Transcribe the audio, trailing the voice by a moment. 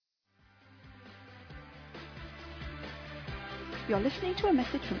You're listening to a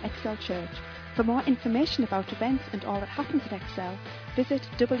message from Excel Church. For more information about events and all that happens at Excel, visit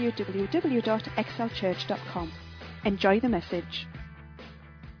www.excelchurch.com. Enjoy the message.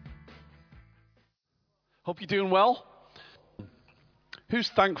 Hope you're doing well. Who's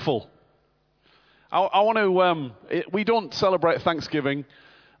thankful? I want to, we don't celebrate Thanksgiving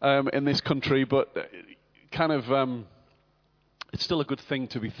in this country, but it's still a good thing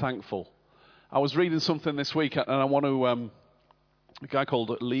to be thankful. I was reading something this week, and I want to, a guy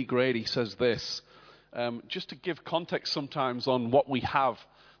called Lee Grady says this, just to give context sometimes on what we have.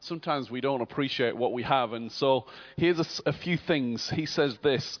 Sometimes we don't appreciate what we have, and so here's a few things. He says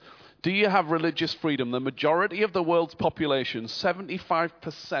this: do you have religious freedom? The majority of the world's population,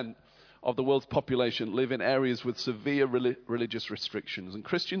 75% of the world's population, live in areas with severe religious restrictions. And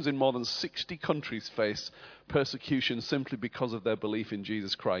Christians in more than 60 countries face persecution simply because of their belief in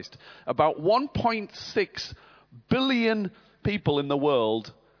Jesus Christ. About 1.6 billion people in the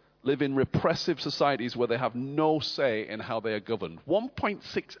world live in repressive societies where they have no say in how they are governed.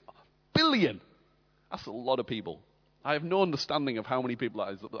 1.6 billion! That's a lot of people. I have no understanding of how many people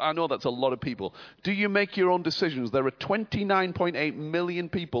that is. I know that's a lot of people. Do you make your own decisions? There are 29.8 million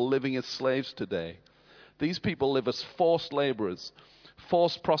people living as slaves today. These people live as forced laborers,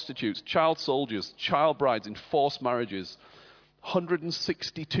 forced prostitutes, child soldiers, child brides in forced marriages.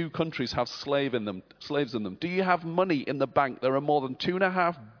 162 countries have slaves in them. Do you have money in the bank? There are more than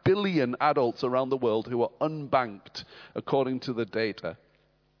 2.5 billion adults around the world who are unbanked, according to the data.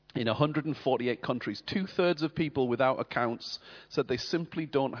 In 148 countries, 2/3 of people without accounts said they simply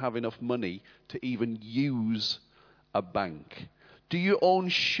don't have enough money to even use a bank. Do you own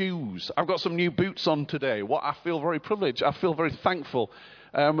shoes? I've got some new boots on today. I feel very privileged. I feel very thankful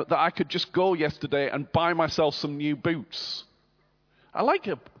that I could just go yesterday and buy myself some new boots. I like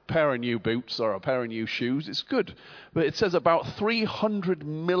a pair of new boots or a pair of new shoes. It's good. But it says about 300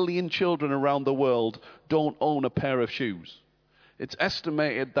 million children around the world don't own a pair of shoes. It's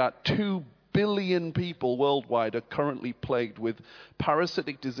estimated that 2 billion people worldwide are currently plagued with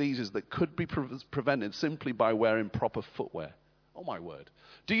parasitic diseases that could be prevented simply by wearing proper footwear. Oh my word.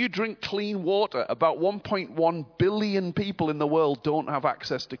 Do you drink clean water? About 1.1 billion people in the world don't have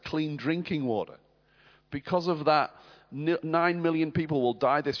access to clean drinking water. Because of that, 9 million people will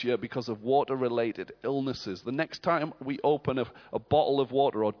die this year because of water-related illnesses. The next time we open a bottle of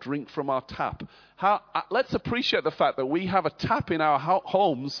water or drink from our tap, let's appreciate the fact that we have a tap in our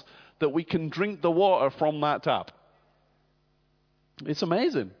homes that we can drink the water from that tap. It's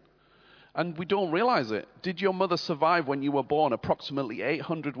amazing. And we don't realize it. Did your mother survive when you were born? Approximately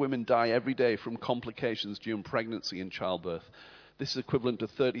 800 women die every day from complications during pregnancy and childbirth. This is equivalent to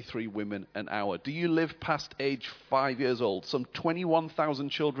 33 women an hour. Do you live past age 5 years old? Some 21,000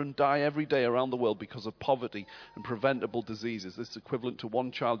 children die every day around the world because of poverty and preventable diseases. This is equivalent to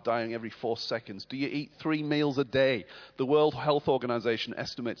one child dying every 4 seconds. Do you eat 3 meals a day? The World Health Organization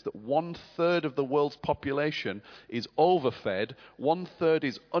estimates that 1/3 of the world's population is overfed, 1/3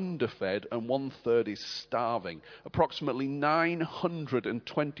 is underfed, and 1/3 is starving. Approximately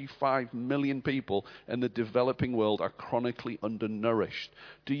 925 million people in the developing world are chronically undernourished.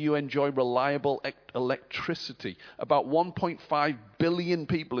 Do you enjoy reliable electricity? About 1.5 billion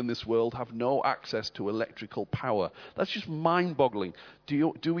people in this world have no access to electrical power. That's just mind-boggling.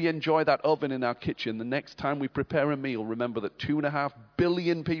 Do we enjoy that oven in our kitchen? The next time we prepare a meal, remember that 2.5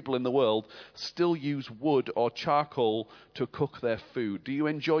 billion people in the world still use wood or charcoal to cook their food. Do you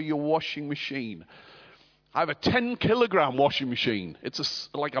enjoy your washing machine? I have a 10-kilogram washing machine. It's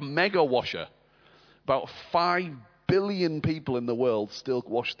like a mega washer. About 5 billion people in the world still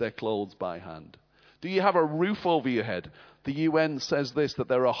wash their clothes by hand. Do you have a roof over your head? The UN says this, that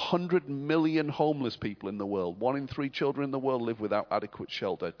there are 100 million homeless people in the world. 1 in 3 children in the world live without adequate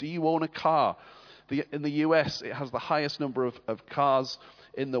shelter. Do you own a car? In the US, it has the highest number of cars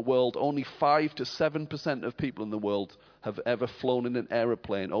in the world. Only 5 to 7% of people in the world have ever flown in an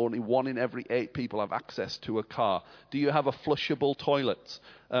aeroplane. Only 1 in every 8 people have access to a car. Do you have a flushable toilet?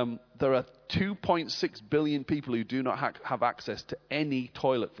 There are 2.6 billion people who do not have access to any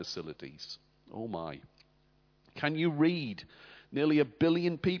toilet facilities. Oh my. Can you read? Nearly 1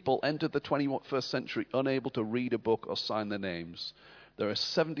 billion people entered the 21st century unable to read a book or sign their names. There are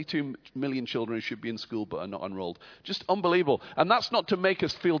 72 million children who should be in school but are not enrolled. Just unbelievable. And that's not to make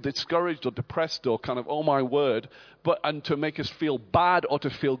us feel discouraged or depressed or kind of, oh my word, and to make us feel bad or to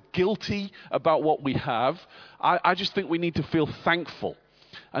feel guilty about what we have. I just think we need to feel thankful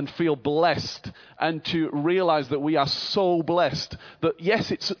and feel blessed and to realize that we are so blessed that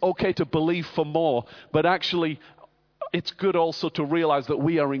yes, it's okay to believe for more, but actually it's good also to realize that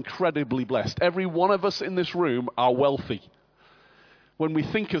we are incredibly blessed. Every one of us in this room are wealthy. when we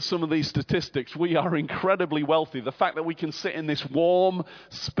think of some of these statistics, we are incredibly wealthy. The fact that we can sit in this warm,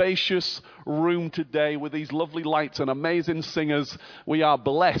 spacious room today with these lovely lights and amazing singers, we are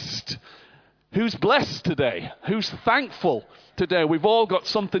blessed. Who's blessed today? Who's thankful today? We've all got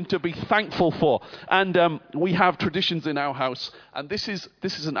something to be thankful for. And we have traditions in our house. And this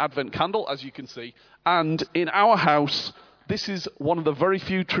is an Advent candle, as you can see. And in our house, this is one of the very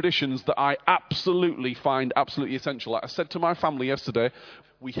few traditions that I absolutely find absolutely essential. Like I said to my family yesterday,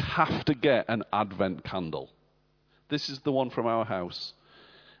 we have to get an Advent candle. This is the one from our house.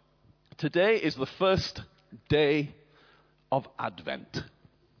 Today is the first day of Advent.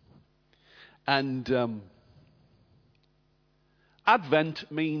 And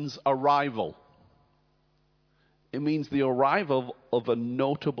Advent means arrival. It means the arrival of a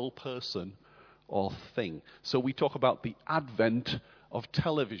notable person or thing. So we talk about the advent of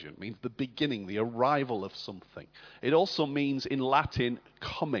television. It means the beginning, the arrival of something. It also means in Latin,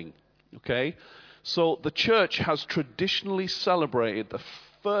 coming. Okay? So the church has traditionally celebrated the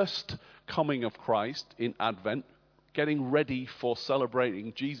first coming of Christ in Advent, getting ready for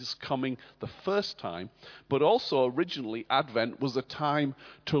celebrating Jesus coming the first time. But also originally Advent was a time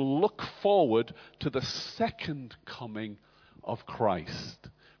to look forward to the second coming of Christ.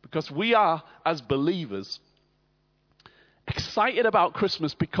 Because we are, as believers, excited about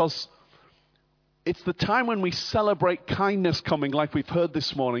Christmas because it's the time when we celebrate kindness coming, like we've heard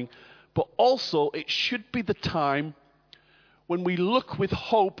this morning. But also, it should be the time when we look with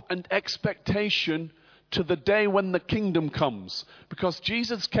hope and expectation to the day when the kingdom comes. Because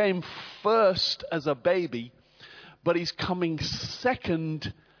Jesus came first as a baby, but he's coming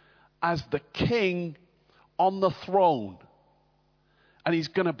second as the king on the throne. And he's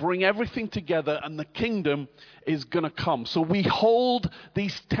going to bring everything together and the kingdom is going to come. So we hold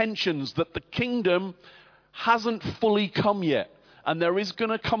these tensions that the kingdom hasn't fully come yet. And there is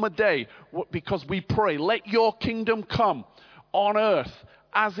going to come a day because we pray, let your kingdom come on earth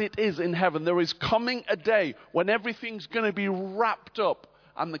as it is in heaven. There is coming a day when everything's going to be wrapped up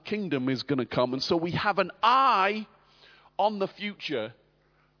and the kingdom is going to come. And so we have an eye on the future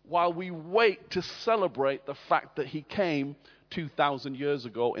while we wait to celebrate the fact that he came 2,000 years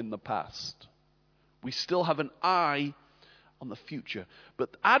ago in the past. We still have an eye on the future.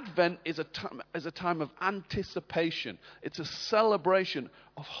 But Advent is a time of anticipation. It's a celebration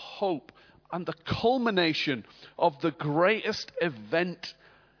of hope and the culmination of the greatest event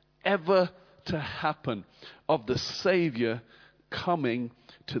ever to happen, of the Savior coming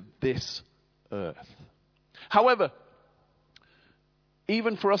to this earth. However,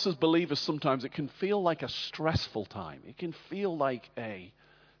 even for us as believers, sometimes it can feel like a stressful time. It can feel like a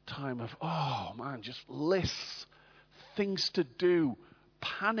time of, oh man, just lists, things to do,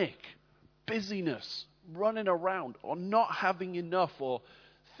 panic, busyness, running around, or not having enough, or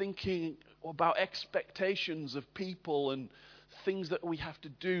thinking about expectations of people and things that we have to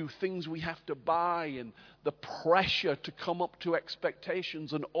do, things we have to buy, and the pressure to come up to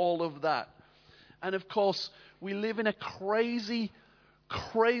expectations and all of that. And of course, we live in a crazy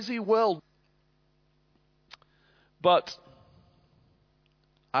world. But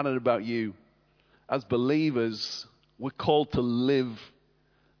I don't know about you, as believers, we're called to live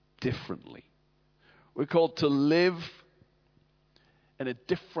differently. We're called to live in a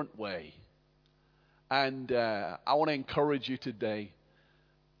different way. And I want to encourage you today.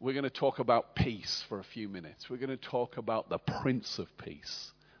 We're going to talk about peace for a few minutes. We're going to talk about the Prince of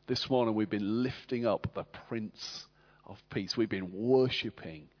Peace. This morning we've been lifting up the Prince of Peace. We've been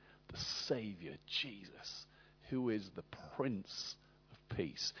worshiping the Savior, Jesus, who is the Prince of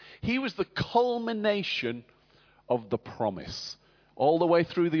Peace. He was the culmination of the promise. All the way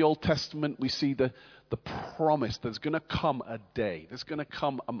through the Old Testament, we see the promise. There's going to come a day. There's going to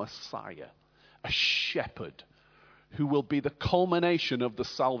come a Messiah, a shepherd, who will be the culmination of the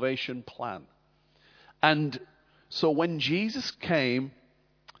salvation plan. And so when Jesus came,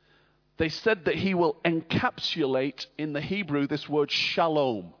 they said that he will encapsulate in the Hebrew this word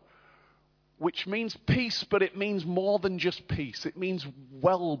shalom, which means peace, but it means more than just peace. It means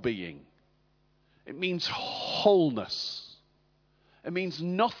well-being. It means wholeness. It means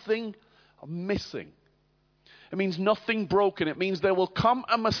nothing missing. It means nothing broken. It means there will come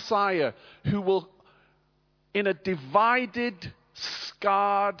a Messiah who will, in a divided,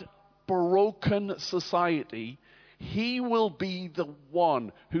 scarred, broken society, he will be the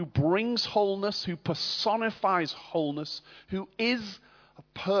one who brings wholeness, who personifies wholeness, who is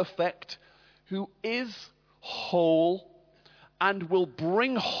perfect, who is whole, and will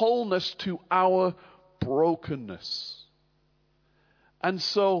bring wholeness to our brokenness. And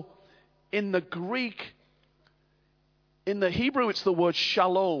so, in the Greek, In the Hebrew, it's the word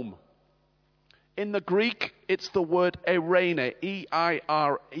shalom. In the Greek, it's the word eirene, E-I-R-E-N-E.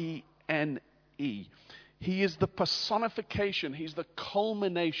 He is the personification. He's the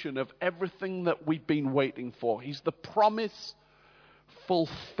culmination of everything that we've been waiting for. He's the promise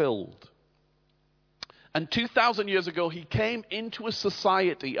fulfilled. And 2,000 years ago, he came into a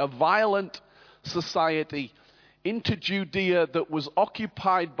society, a violent society, into Judea that was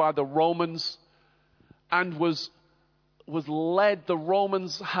occupied by the Romans and was led. The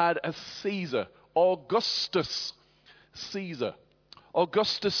Romans had a Caesar, Augustus Caesar.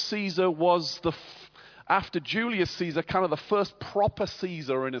 Augustus Caesar was after Julius Caesar, kind of the first proper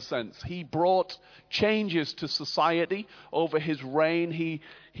Caesar in a sense. He brought changes to society over his reign.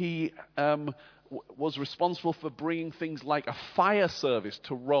 He was responsible for bringing things like a fire service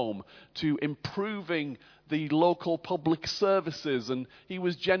to Rome, to improving the local public services, and he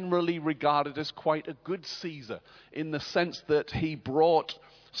was generally regarded as quite a good Caesar in the sense that he brought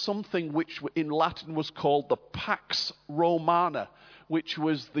something which in Latin was called the Pax Romana, which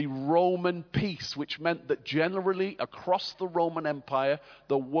was the Roman peace, which meant that generally across the Roman Empire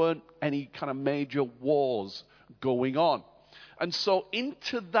there weren't any kind of major wars going on. And so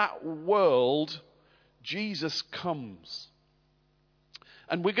into that world, Jesus comes.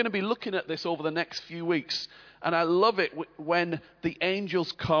 And we're going to be looking at this over the next few weeks. And I love it when the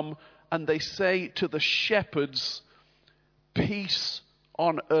angels come and they say to the shepherds, peace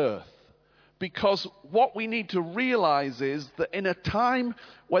on earth. Because what we need to realize is that in a time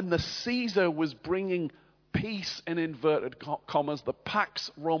when the Caesar was bringing peace in inverted commas, the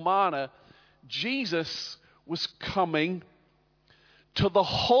Pax Romana, Jesus was coming to the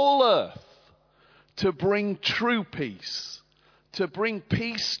whole earth to bring true peace, to bring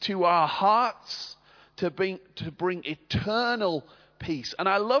peace to our hearts, to bring eternal peace. And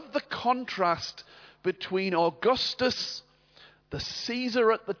I love the contrast between Augustus, the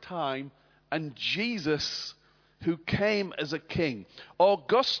Caesar at the time, and Jesus, who came as a king.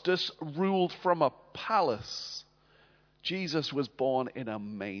 Augustus ruled from a palace. Jesus was born in a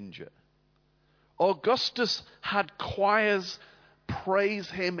manger. Augustus had choirs praise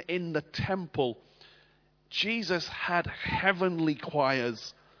him in the temple. Jesus had heavenly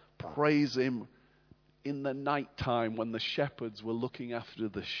choirs praise him in the nighttime when the shepherds were looking after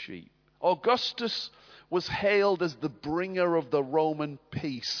the sheep. Augustus was hailed as the bringer of the Roman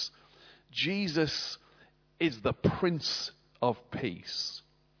peace. Jesus is the Prince of Peace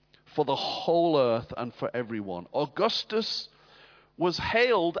for the whole earth and for everyone. Augustus was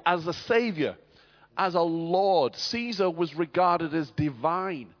hailed as a savior, as a lord. Caesar was regarded as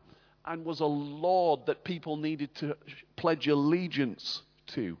divine and was a lord that people needed to pledge allegiance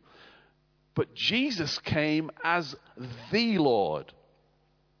to. But Jesus came as the Lord.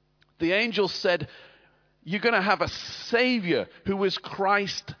 The angel said, you're going to have a savior who is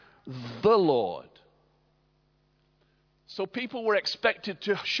Christ the Lord. So people were expected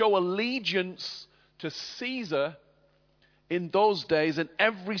to show allegiance to Caesar in those days, and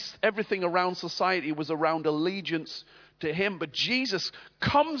everything around society was around allegiance to him. But Jesus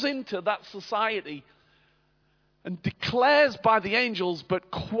comes into that society and declares by the angels,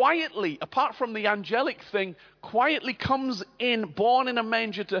 but quietly, apart from the angelic thing, quietly comes in, born in a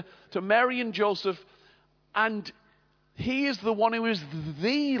manger to Mary and Joseph, and he is the one who is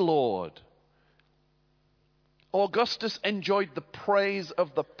the Lord. Augustus enjoyed the praise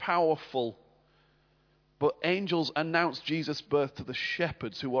of the powerful, but angels announced Jesus' birth to the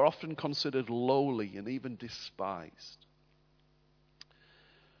shepherds, who were often considered lowly and even despised.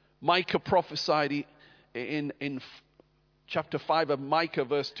 Micah prophesied in chapter 5 of Micah,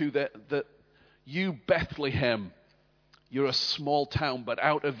 verse 2, that you, Bethlehem, you're a small town, but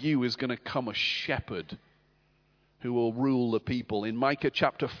out of you is going to come a shepherd who will rule the people. In Micah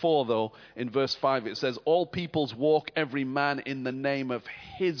chapter 4, though, in verse 5, it says, all peoples walk every man in the name of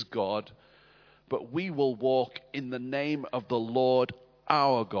his God, but we will walk in the name of the Lord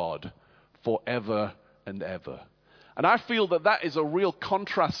our God forever and ever. And I feel that is a real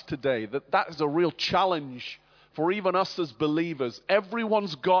contrast today, that is a real challenge for even us as believers.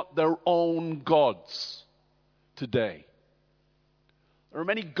 Everyone's got their own gods today. There are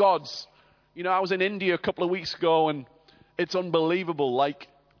many gods. You know, I was in India a couple of weeks ago, and it's unbelievable. Like,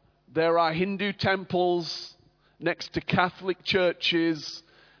 there are Hindu temples next to Catholic churches,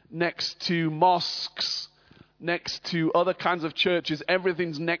 next to mosques, next to other kinds of churches.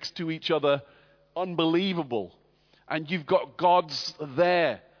 Everything's next to each other. Unbelievable. And you've got gods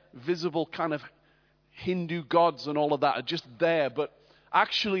there, visible kind of Hindu gods and all of that are just there. But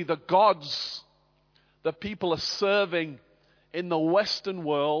actually the gods that people are serving in the Western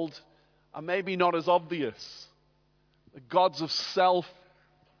world are maybe not as obvious. the gods of self,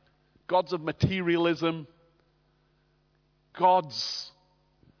 gods of materialism, gods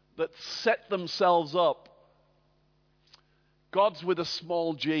that set themselves up, gods with a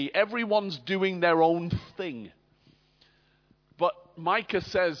small g. Everyone's doing their own thing. But Micah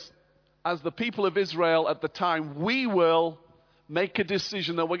says, as the people of Israel at the time, we will make a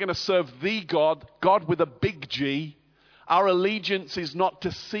decision that we're going to serve the God, God with a big G. Our allegiance is not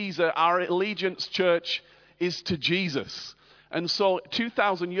to Caesar. Our allegiance, church, is to Jesus. And so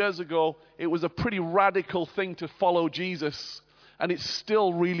 2,000 years ago, it was a pretty radical thing to follow Jesus. And it's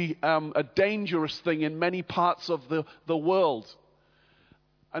still really a dangerous thing in many parts of the world.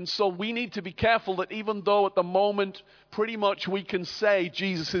 And so we need to be careful that even though at the moment pretty much we can say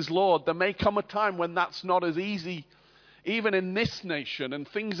Jesus is Lord, there may come a time when that's not as easy, even in this nation. And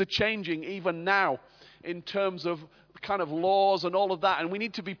things are changing even now in terms of kind of laws and all of that. And we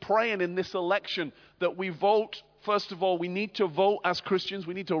need to be praying in this election that we vote. First of all, we need to vote as Christians.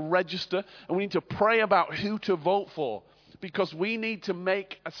 We need to register. And we need to pray about who to vote for. Because we need to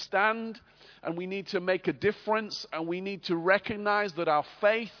make a stand, and we need to make a difference, and we need to recognize that our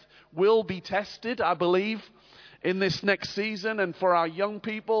faith will be tested, I believe, in this next season. And for our young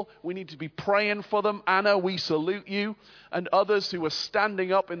people, we need to be praying for them. Anna, we salute you, and others who are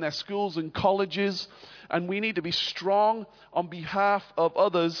standing up in their schools and colleges. And we need to be strong on behalf of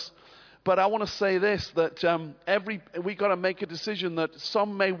others. But I want to say this, that we got to make a decision that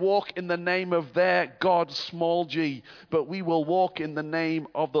some may walk in the name of their God, small g, but we will walk in the name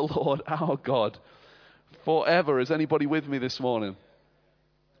of the Lord, our God, forever. Is anybody with me this morning?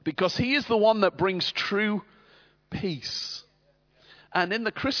 Because he is the one that brings true peace. And in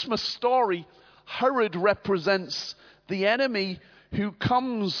the Christmas story, Herod represents the enemy who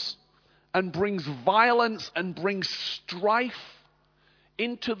comes and brings violence and brings strife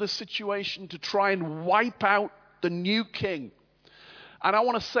into the situation to try and wipe out the new king. And I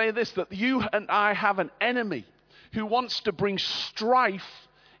want to say this, that you and I have an enemy who wants to bring strife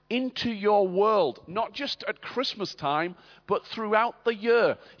into your world, not just at Christmas time, but throughout the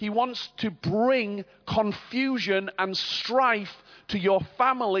year. He wants to bring confusion and strife to your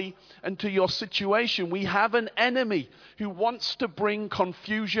family and to your situation. We have an enemy who wants to bring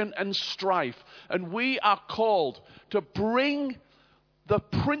confusion and strife. And we are called to bring the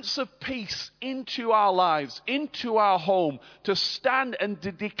Prince of Peace into our lives, into our home, to stand and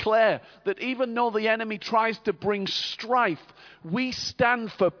to declare that even though the enemy tries to bring strife, we stand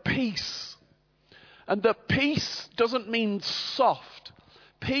for peace. And that peace doesn't mean soft.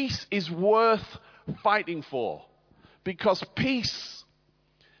 Peace is worth fighting for, because peace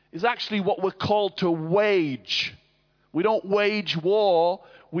is actually what we're called to wage. We don't wage war,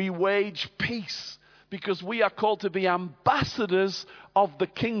 we wage peace. Because we are called to be ambassadors of the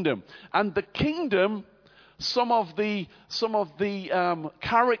kingdom. And the kingdom, some of the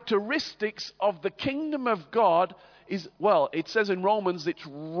characteristics of the kingdom of God is, well, it says in Romans, it's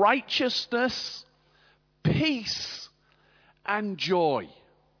righteousness, peace, and joy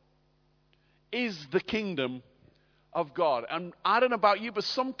is the kingdom of God. And I don't know about you, but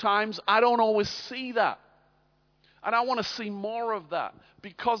sometimes I don't always see that. And I want to see more of that.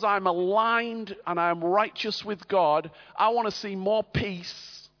 Because I'm aligned and I'm righteous with God, I want to see more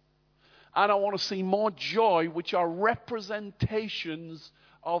peace. And I want to see more joy, which are representations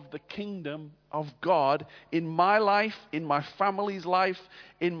of the kingdom of God in my life, in my family's life,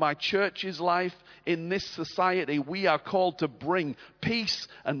 in my church's life, in this society. We are called to bring peace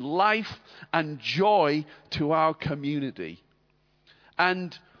and life and joy to our community.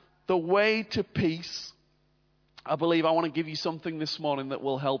 And the way to peace, I believe I want to give you something this morning that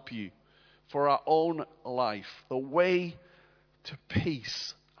will help you for our own life. The way to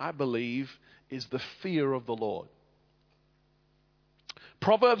peace, I believe, is the fear of the Lord.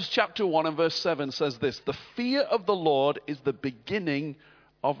 Proverbs chapter 1 and verse 7 says this: the fear of the Lord is the beginning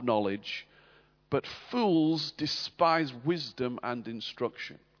of knowledge, but fools despise wisdom and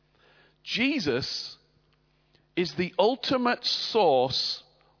instruction. Jesus is the ultimate source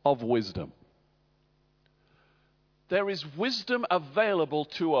of wisdom. There is wisdom available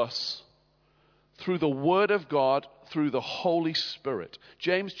to us through the Word of God, through the Holy Spirit.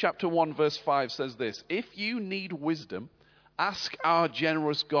 James chapter 1 verse 5 says this: if you need wisdom, ask our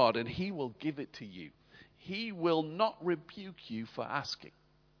generous God, and He will give it to you. He will not rebuke you for asking.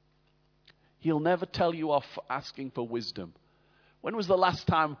 He'll never tell you off for asking for wisdom. When was the last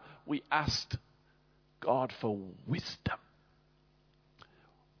time we asked God for wisdom?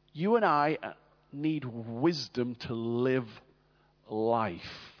 You and I need wisdom to live life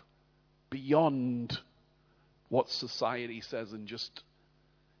beyond what society says and just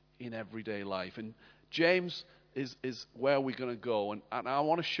in everyday life. And James is where we're going to go. And I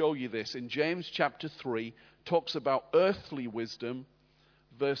want to show you this. In James chapter 3, talks about earthly wisdom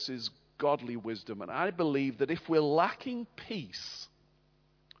versus godly wisdom. And I believe that if we're lacking peace,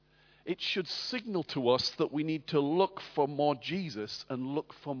 it should signal to us that we need to look for more Jesus and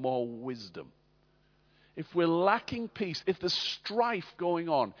look for more wisdom. If we're lacking peace, if there's strife going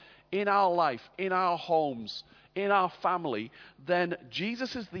on in our life, in our homes, in our family, then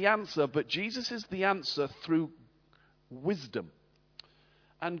Jesus is the answer, but Jesus is the answer through wisdom.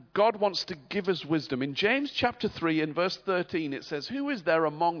 And God wants to give us wisdom. In James chapter 3 and verse 13 it says, "Who is there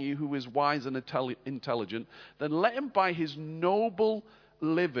among you who is wise and intelligent? Then let him by his noble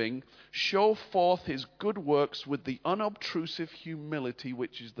living show forth his good works with the unobtrusive humility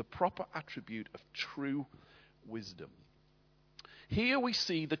which is the proper attribute of true wisdom." Here we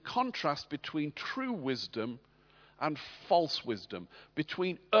see the contrast between true wisdom and false wisdom,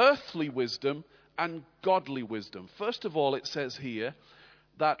 between earthly wisdom and godly wisdom. First of all, it says here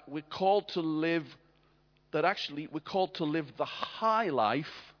that we're called to live the high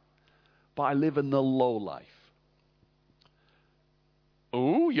life by living the low life.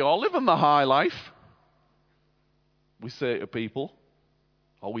 Oh, you're living the high life, we say to people,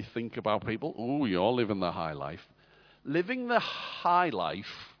 or we think about people. Oh, you're living the high life. Living the high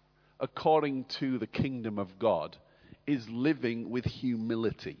life, according to the kingdom of God, is living with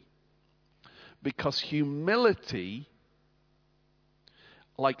humility. Because humility,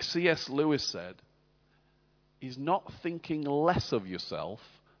 like C.S. Lewis said, is not thinking less of yourself,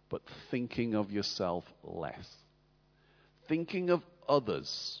 but thinking of yourself less. Thinking of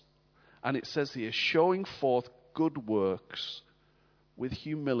others. And it says here, showing forth good works with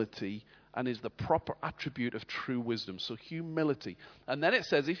humility, and is the proper attribute of true wisdom. So humility. And then it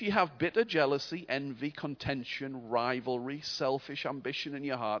says, if you have bitter jealousy, envy, contention, rivalry, selfish ambition in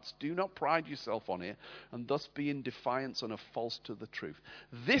your hearts, do not pride yourself on it, and thus be in defiance and are false to the truth.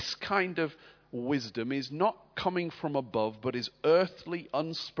 This kind of wisdom is not coming from above, but is earthly,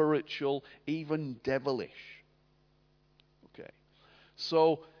 unspiritual, even devilish. Okay.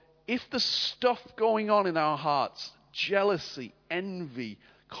 So if the stuff going on in our hearts, jealousy, envy,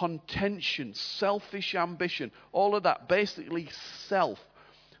 contention, selfish ambition, all of that, basically self,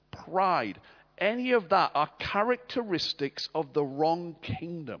 pride, any of that are characteristics of the wrong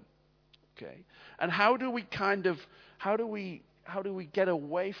kingdom. Okay? And how do we get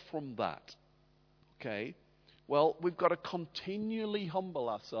away from that? Okay? Well, we've got to continually humble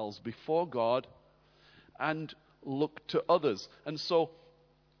ourselves before God and look to others. And so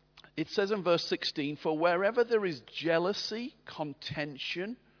it says in verse 16, for wherever there is jealousy,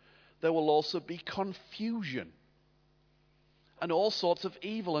 contention, there will also be confusion and all sorts of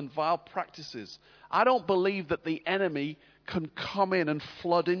evil and vile practices. I don't believe that the enemy can come in and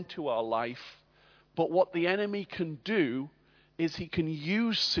flood into our life, but what the enemy can do is he can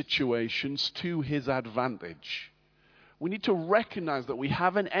use situations to his advantage. We need to recognize that we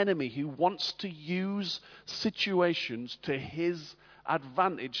have an enemy who wants to use situations to his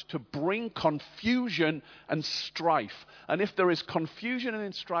advantage to bring confusion and strife. And if there is confusion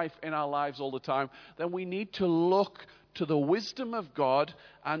and strife in our lives all the time, then we need to look to the wisdom of God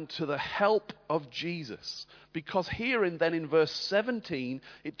and to the help of Jesus. Because here and then in verse 17,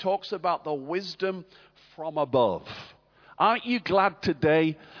 it talks about the wisdom from above. Aren't you glad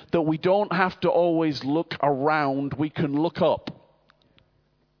today that we don't have to always look around, we can look up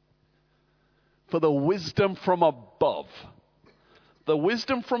for the wisdom from above? The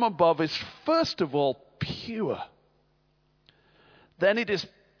wisdom from above is first of all pure. Then it is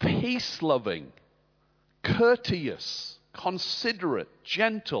peace-loving, courteous, considerate,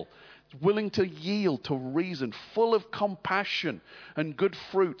 gentle, willing to yield to reason, full of compassion and good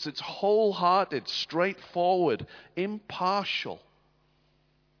fruits. It's wholehearted, straightforward, impartial,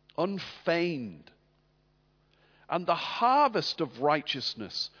 unfeigned. And the harvest of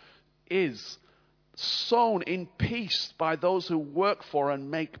righteousness is sown in peace by those who work for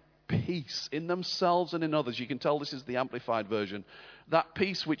and make peace in themselves and in others. You can tell this is the amplified version. That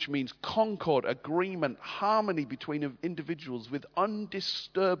peace which means concord, agreement, harmony between individuals with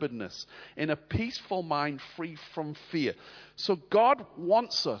undisturbedness in a peaceful mind free from fear. So God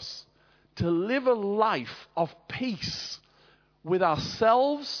wants us to live a life of peace with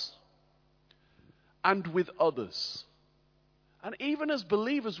ourselves and with others. And even as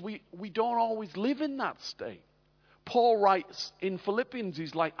believers, we don't always live in that state. Paul writes in Philippians,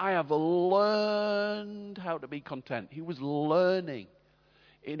 he's like, I have learned how to be content. He was learning.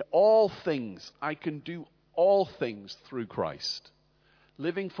 In all things, I can do all things through Christ.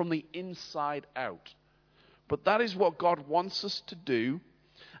 Living from the inside out. But that is what God wants us to do.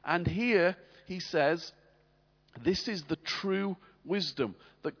 And here he says This is the true wisdom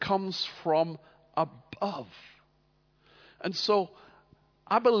that comes from above. And so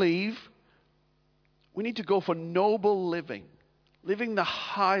I believe we need to go for noble living, living the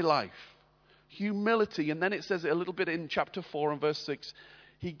high life, humility. And then it says it a little bit in chapter 4 and verse 6.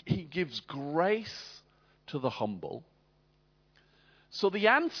 He gives grace to the humble. So the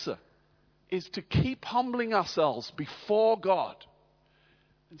answer is to keep humbling ourselves before God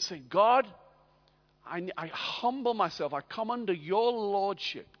and say, God, I humble myself. I come under your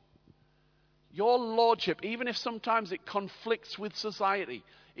lordship. Your lordship, even if sometimes it conflicts with society,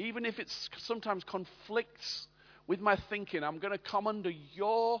 even if it sometimes conflicts with my thinking, I'm going to come under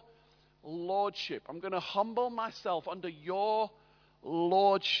your lordship. I'm going to humble myself under your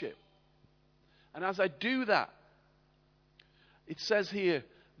lordship. And as I do that, it says here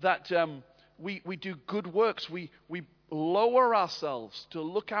that we do good works. We lower ourselves to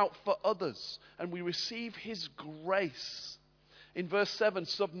look out for others, and we receive his grace. In verse 7,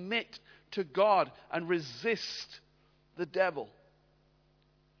 submit to God and resist the devil.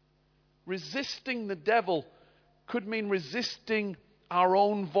 Resisting the devil could mean resisting our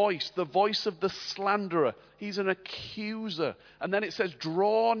own voice, the voice of the slanderer. He's an accuser. And then it says,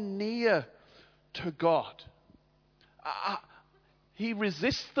 draw near to God. He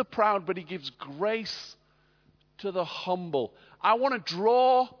resists the proud, but he gives grace to the humble. I want to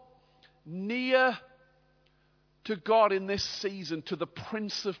draw near to God in this season, to the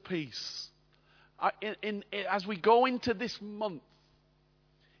Prince of Peace. As we go into this month,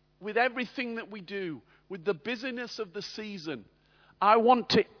 with everything that we do, with the busyness of the season, I want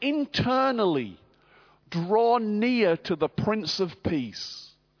to internally draw near to the Prince of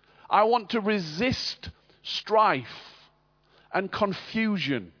Peace. I want to resist strife and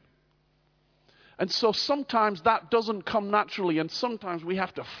confusion. And so sometimes that doesn't come naturally, and sometimes we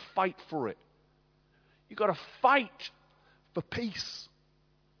have to fight for it. You've got to fight for peace.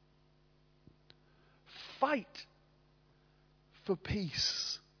 Fight for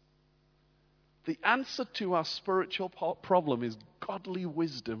peace. The answer to our spiritual problem is godly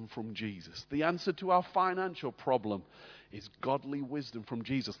wisdom from Jesus. The answer to our financial problem is godly wisdom from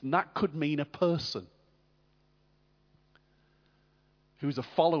Jesus. And that could mean a person who's a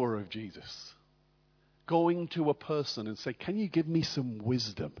follower of Jesus. Going to a person and say, can you give me some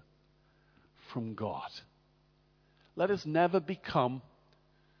wisdom from God? Let us never become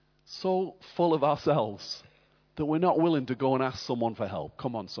so full of ourselves that we're not willing to go and ask someone for help.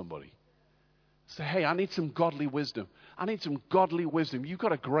 Come on, somebody. Say, hey, I need some godly wisdom. I need some godly wisdom. You've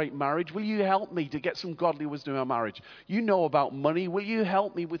got a great marriage. Will you help me to get some godly wisdom in our marriage? You know about money. Will you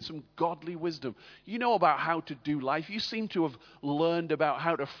help me with some godly wisdom? You know about how to do life. You seem to have learned about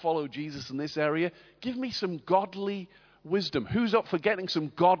how to follow Jesus in this area. Give me some godly wisdom. Who's up for getting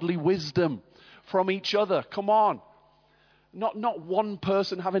some godly wisdom from each other? Come on. Not one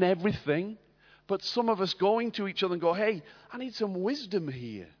person having everything, but some of us going to each other and go, hey, I need some wisdom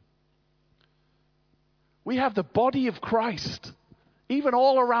here. We have the body of Christ, even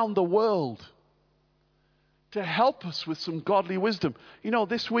all around the world, to help us with some godly wisdom. You know,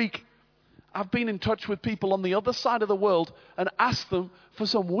 this week, I've been in touch with people on the other side of the world and asked them for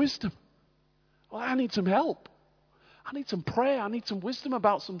some wisdom. Well, I need some help. I need some prayer. I need some wisdom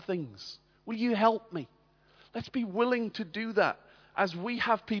about some things. Will you help me? Let's be willing to do that. As we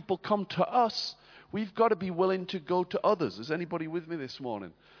have people come to us, we've got to be willing to go to others. Is anybody with me this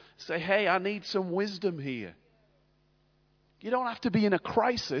morning? Say, hey, I need some wisdom here. You don't have to be in a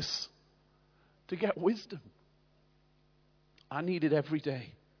crisis to get wisdom. I need it every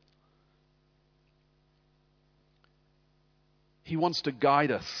day. He wants to guide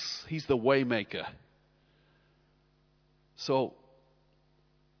us. He's the way maker. So,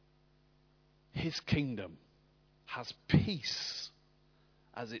 his kingdom has peace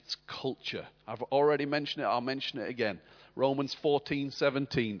as its culture. I've already mentioned it. I'll mention it again. Romans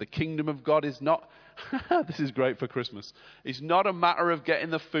 14:17. The kingdom of God is not, this is great for Christmas, it's not a matter of getting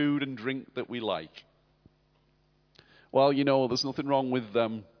the food and drink that we like. Well, you know, there's nothing wrong with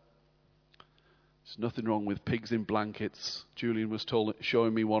pigs in blankets. Julian was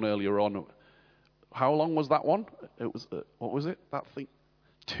showing me one earlier on. How long was that one? It was, what was it? That thing?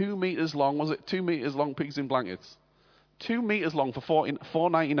 2 meters long. Was it 2 meters long, pigs in blankets? 2 meters long for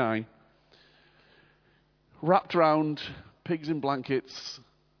 $4.99. Wrapped around pigs in blankets.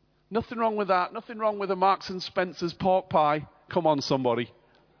 Nothing wrong with that. Nothing wrong with a Marks and Spencer's pork pie. Come on, somebody.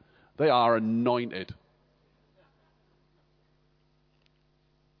 They are anointed.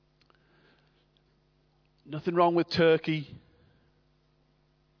 Nothing wrong with turkey.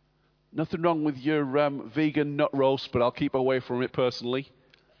 Nothing wrong with your vegan nut roast, but I'll keep away from it personally.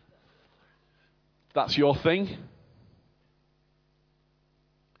 That's your thing.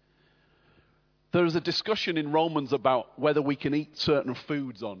 There is a discussion in Romans about whether we can eat certain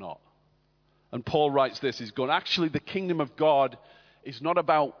foods or not. And Paul writes this, he's going, actually the kingdom of God is not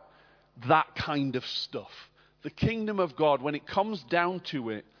about that kind of stuff. The kingdom of God, when it comes down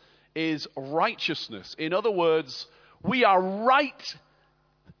to it, is righteousness. In other words, we are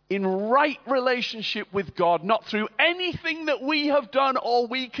in right relationship with God, not through anything that we have done or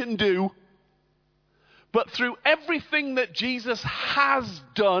we can do, but through everything that Jesus has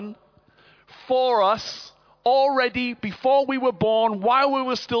done for us already before we were born, while we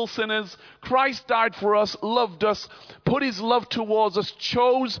were still sinners. Christ died for us, loved us, put his love towards us,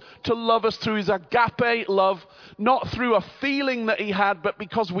 chose to love us through his agape love, not through a feeling that he had, but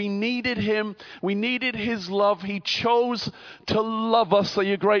because we needed him, we needed his love. He chose to love us. Are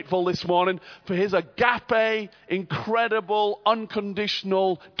you grateful this morning for his agape, incredible,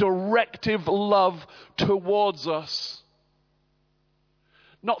 unconditional, directive love towards us?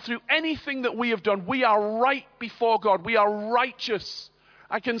 Not through anything that we have done. We are right before God. We are righteous.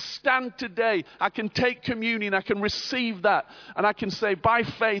 I can stand today. I can take communion. I can receive that. And I can say, by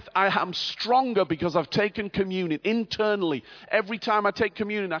faith, I am stronger because I've taken communion internally. Every time I take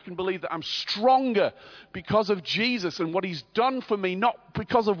communion, I can believe that I'm stronger because of Jesus and what he's done for me, not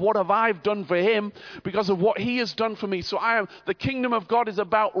because of what have I done for him, because of what he has done for me. So the kingdom of God is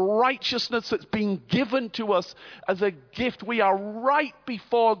about righteousness that's being given to us as a gift. We are right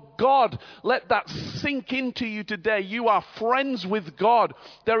before God. Let that sink into you today. You are friends with God.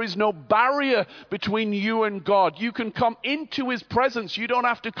 There is no barrier between you and God. You can come into his presence. You don't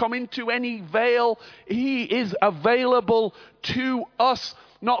have to come into any veil. He is available to us,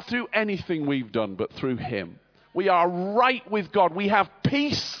 not through anything we've done, but through him. We are right with God. We have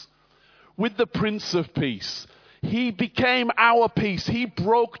peace with the Prince of Peace. He became our peace. He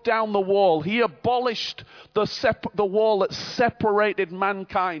broke down the wall. He abolished the wall that separated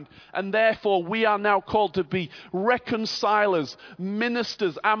mankind. And therefore, we are now called to be reconcilers,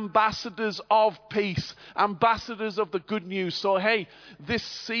 ministers, ambassadors of peace, ambassadors of the good news. So, hey, this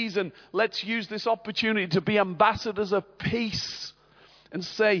season, let's use this opportunity to be ambassadors of peace. And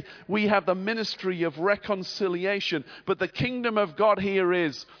say, we have the ministry of reconciliation. But the kingdom of God here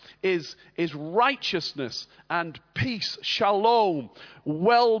is righteousness and peace, shalom,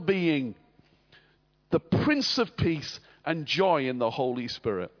 well-being, the Prince of Peace, and joy in the Holy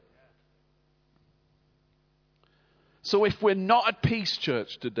Spirit. So if we're not at peace,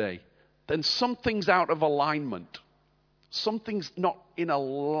 church, today, then something's out of alignment. Something's not in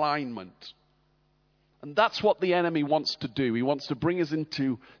alignment. And that's what the enemy wants to do. He wants to bring us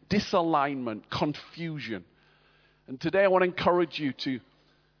into disalignment, confusion. And today I want to encourage you to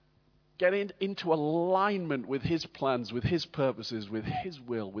get into alignment with his plans, with his purposes, with his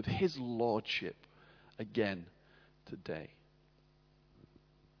will, with his lordship again today.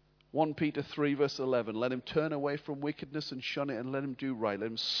 1 Peter 3 verse 11, let him turn away from wickedness and shun it, and let him do right. Let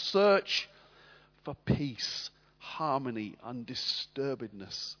him search for peace, harmony,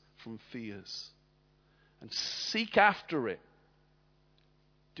 undisturbedness from fears. And seek after it.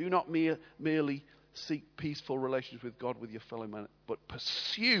 Do not merely seek peaceful relations with God, with your fellow man, but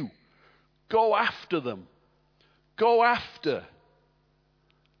pursue. Go after them. Go after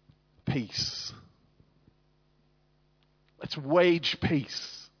peace. Let's wage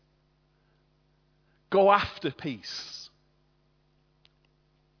peace. Go after peace.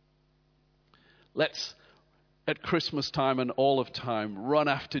 Let's, at Christmas time and all of time, run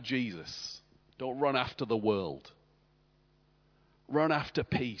after Jesus. Don't run after the world. Run after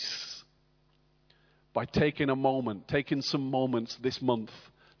peace by taking some moments this month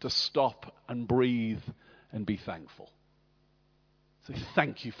to stop and breathe and be thankful. Say,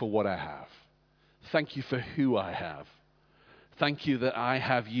 thank you for what I have. Thank you for who I have. Thank you that I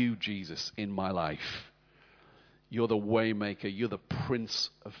have you, Jesus, in my life. You're the way maker. You're the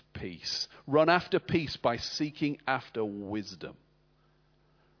Prince of Peace. Run after peace by seeking after wisdom.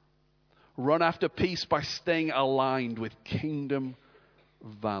 Run after peace by staying aligned with kingdom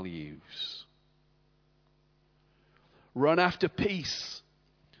values. Run after peace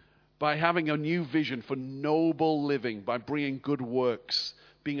by having a new vision for noble living, by bringing good works,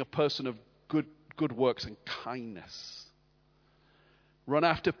 being a person of good works and kindness. Run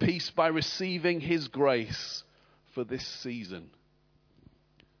after peace by receiving his grace for this season.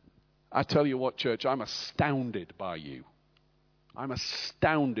 I tell you what, church, I'm astounded by you. I'm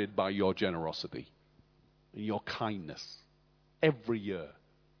astounded by your generosity and your kindness. Every year,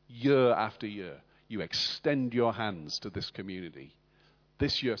 year after year, you extend your hands to this community.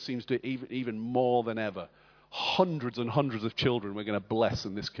 This year seems to even more than ever. Hundreds and hundreds of children we're going to bless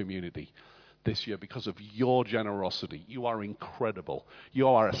in this community. this year because of your generosity. You are incredible. You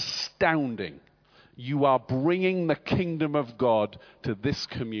are astounding. You are bringing the kingdom of God to this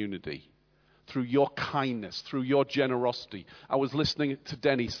community through your kindness, through your generosity. I was listening to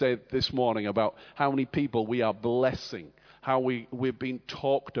Denny say this morning about how many people we are blessing, how we're being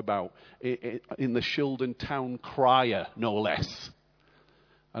talked about in the Shildon Town Crier, no less,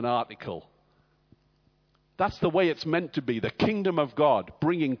 an article. That's the way it's meant to be, the kingdom of God,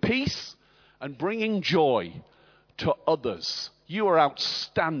 bringing peace and bringing joy to others. You are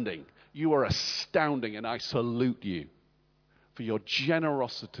outstanding. You are astounding, and I salute you for your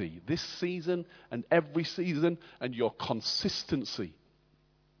generosity this season and every season, and your consistency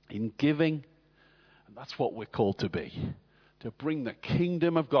in giving. And that's what we're called to be, to bring the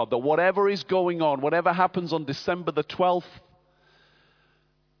kingdom of God, that whatever is going on, whatever happens on December the 12th,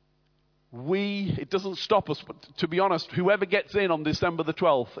 it doesn't stop us. But to be honest, whoever gets in on December the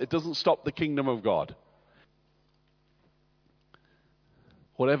 12th, it doesn't stop the kingdom of God.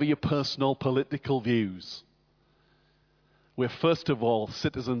 Whatever your personal political views, we're first of all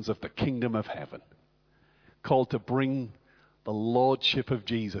citizens of the kingdom of heaven, called to bring the lordship of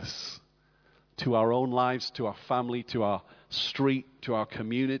Jesus to our own lives, to our family, to our street, to our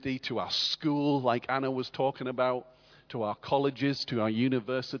community, to our school, like Anna was talking about, to our colleges, to our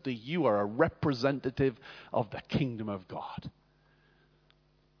university. You are a representative of the kingdom of God.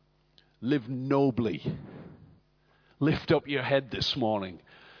 Live nobly. Lift up your head this morning.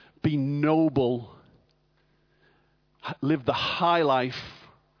 Be noble. Live the high life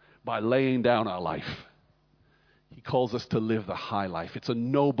by laying down our life. He calls us to live the high life. It's a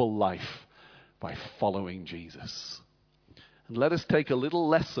noble life by following Jesus. And let us take a little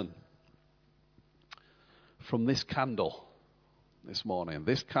lesson from this candle this morning.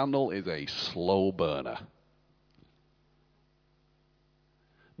 This candle is a slow burner.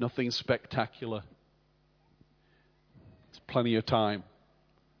 Nothing spectacular. There's plenty of time.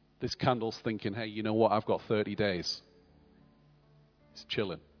 This candle's thinking, hey, you know what? I've got 30 days. It's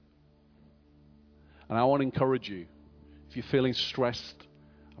chilling. And I want to encourage you, if you're feeling stressed,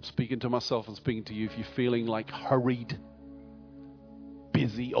 I'm speaking to myself and speaking to you, if you're feeling like hurried,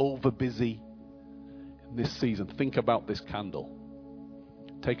 busy, over busy in this season, think about this candle.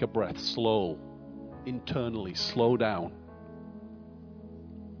 Take a breath, slow, internally, slow down.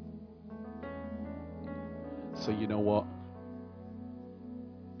 So you know what?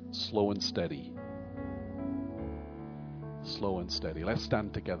 Slow and steady. Slow and steady. Let's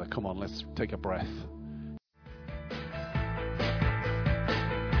stand together. Come on, let's take a breath.